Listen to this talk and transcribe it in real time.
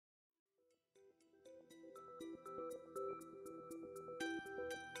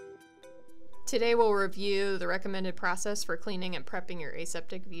Today we'll review the recommended process for cleaning and prepping your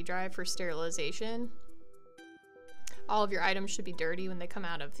aseptic V-Drive for sterilization. All of your items should be dirty when they come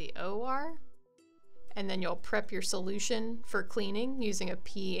out of the OR. And then you'll prep your solution for cleaning using a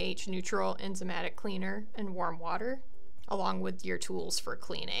pH neutral enzymatic cleaner and warm water, along with your tools for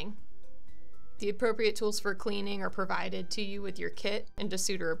cleaning. The appropriate tools for cleaning are provided to you with your kit and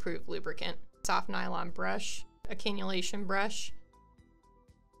DeSoutter approved lubricant. Soft nylon brush, a cannulation brush.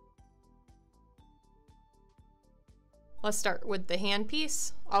 Let's start with the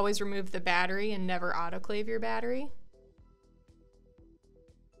handpiece. Always remove the battery and never autoclave your battery.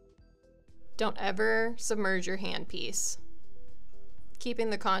 Don't ever submerge your handpiece.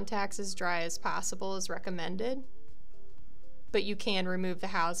 Keeping the contacts as dry as possible is recommended, but you can remove the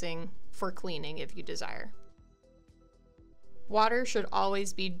housing for cleaning if you desire. Water should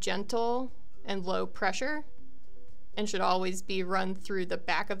always be gentle and low pressure and should always be run through the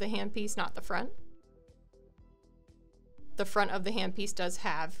back of the handpiece, not the front. The front of the handpiece does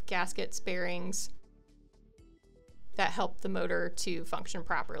have gaskets, bearings that help the motor to function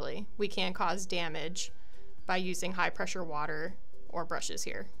properly. We can cause damage by using high pressure water or brushes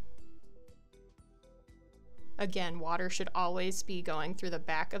here. Again, water should always be going through the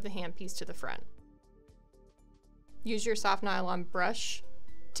back of the handpiece to the front. Use your soft nylon brush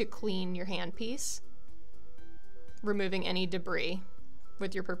to clean your handpiece, removing any debris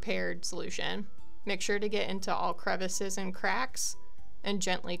with your prepared solution. Make sure to get into all crevices and cracks and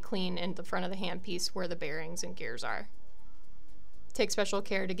gently clean in the front of the handpiece where the bearings and gears are. Take special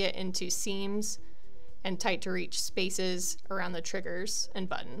care to get into seams and tight to reach spaces around the triggers and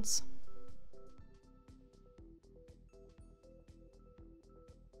buttons.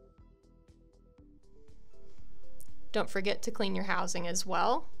 Don't forget to clean your housing as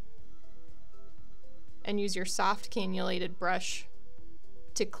well, and use your soft cannulated brush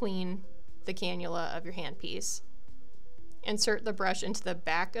to clean the cannula of your handpiece. Insert the brush into the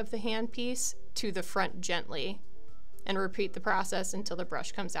back of the handpiece to the front gently, and repeat the process until the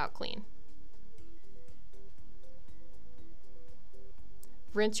brush comes out clean.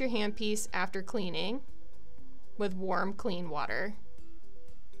 Rinse your handpiece after cleaning with warm, clean water.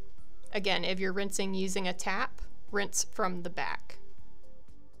 Again, if you're rinsing using a tap, rinse from the back.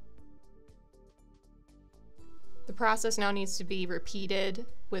 The process now needs to be repeated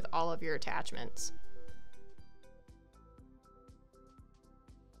with all of your attachments.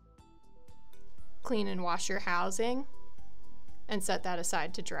 Clean and wash your housing and set that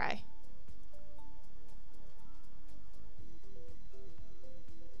aside to dry.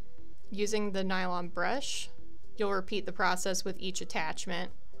 Using the nylon brush, you'll repeat the process with each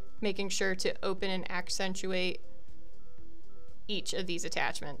attachment, making sure to open and accentuate each of these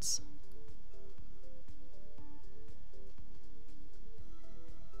attachments.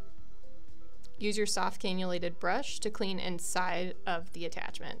 Use your soft cannulated brush to clean inside of the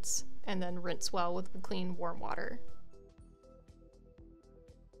attachments, and then rinse well with clean warm water.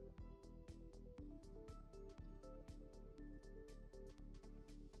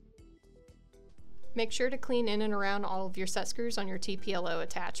 Make sure to clean in and around all of your set screws on your TPLO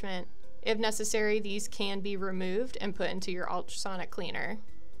attachment. If necessary, these can be removed and put into your ultrasonic cleaner.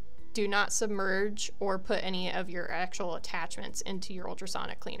 Do not submerge or put any of your actual attachments into your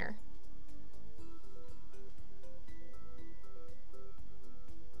ultrasonic cleaner.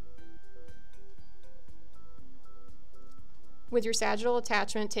 With your sagittal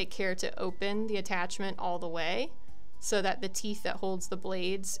attachment, take care to open the attachment all the way so that the teeth that holds the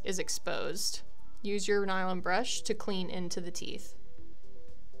blades is exposed. Use your nylon brush to clean into the teeth.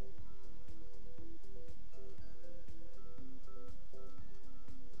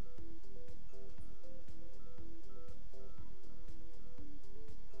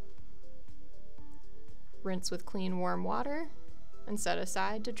 Rinse with clean warm water and set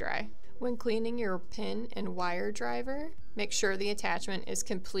aside to dry. When cleaning your pin and wire driver, make sure the attachment is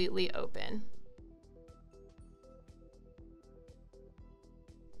completely open.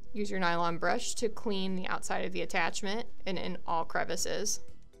 Use your nylon brush to clean the outside of the attachment and in all crevices.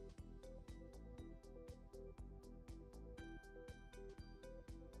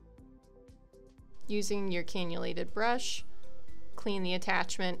 Using your cannulated brush, clean the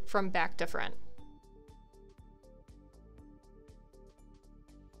attachment from back to front.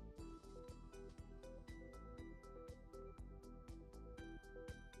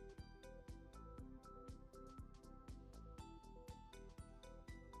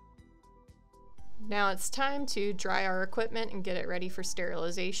 Now it's time to dry our equipment and get it ready for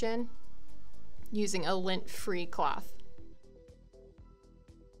sterilization using a lint-free cloth.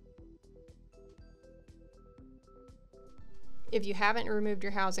 If you haven't removed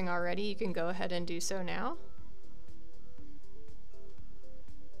your housing already, you can go ahead and do so now.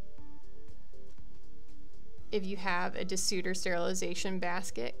 If you have a DeSoutter sterilization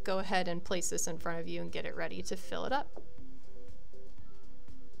basket, go ahead and place this in front of you and get it ready to fill it up.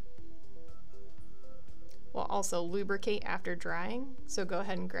 We'll also lubricate after drying, so go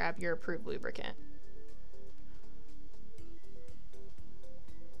ahead and grab your approved lubricant.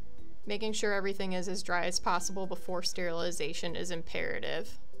 Making sure everything is as dry as possible before sterilization is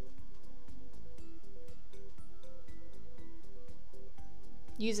imperative.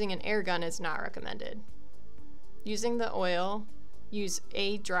 Using an air gun is not recommended. Using the oil, use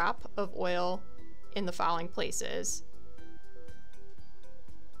a drop of oil in the following places.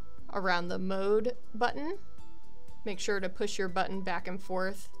 Around the mode button, make sure to push your button back and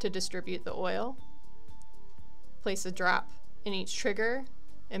forth to distribute the oil. Place a drop in each trigger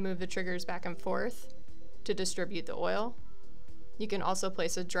and move the triggers back and forth to distribute the oil. You can also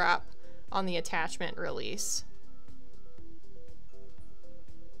place a drop on the attachment release.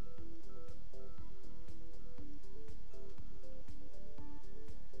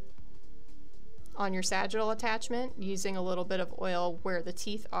 On your sagittal attachment, using a little bit of oil where the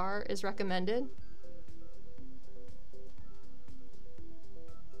teeth are is recommended.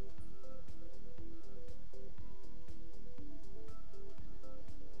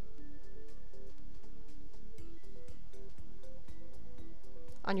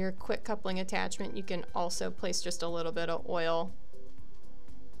 On your quick coupling attachment, you can also place just a little bit of oil.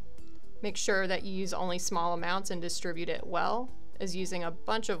 Make sure that you use only small amounts and distribute it well, as using a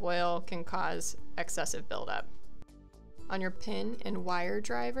bunch of oil can cause excessive buildup. On your pin and wire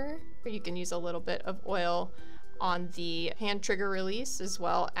driver, you can use a little bit of oil on the hand trigger release as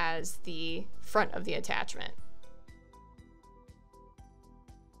well as the front of the attachment.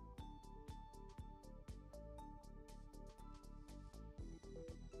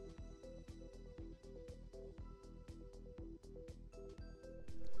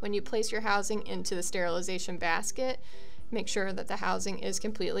 When you place your housing into the sterilization basket, make sure that the housing is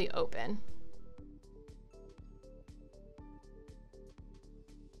completely open.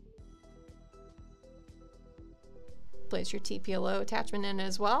 Place your TPLO attachment in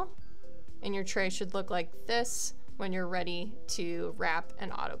as well, and your tray should look like this when you're ready to wrap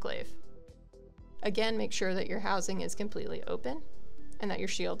and autoclave. Again, make sure that your housing is completely open and that your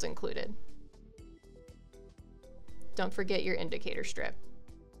shield's included. Don't forget your indicator strip.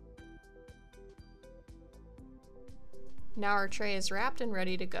 Now our tray is wrapped and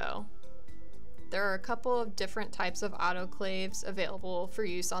ready to go. There are a couple of different types of autoclaves available for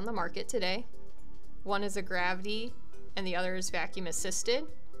use on the market today. One is a gravity and the other is vacuum assisted.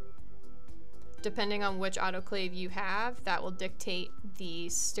 Depending on which autoclave you have, that will dictate the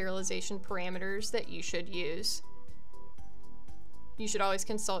sterilization parameters that you should use. You should always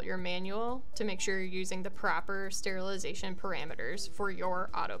consult your manual to make sure you're using the proper sterilization parameters for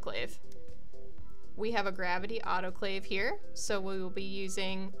your autoclave. We have a gravity autoclave here, so we will be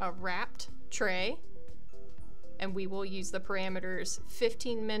using a wrapped tray, and we will use the parameters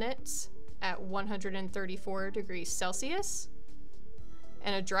 15 minutes at 134 degrees Celsius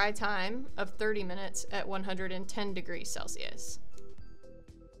and a dry time of 30 minutes at 110 degrees Celsius.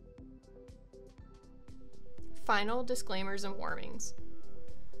 Final disclaimers and warnings.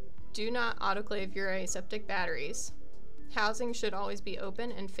 Do not autoclave your aseptic batteries. Housing should always be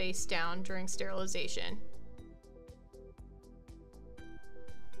open and face down during sterilization.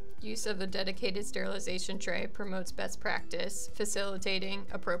 Use of a dedicated sterilization tray promotes best practice, facilitating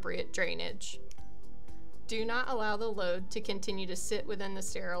appropriate drainage. Do not allow the load to continue to sit within the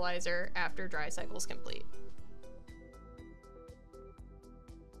sterilizer after dry cycle is complete.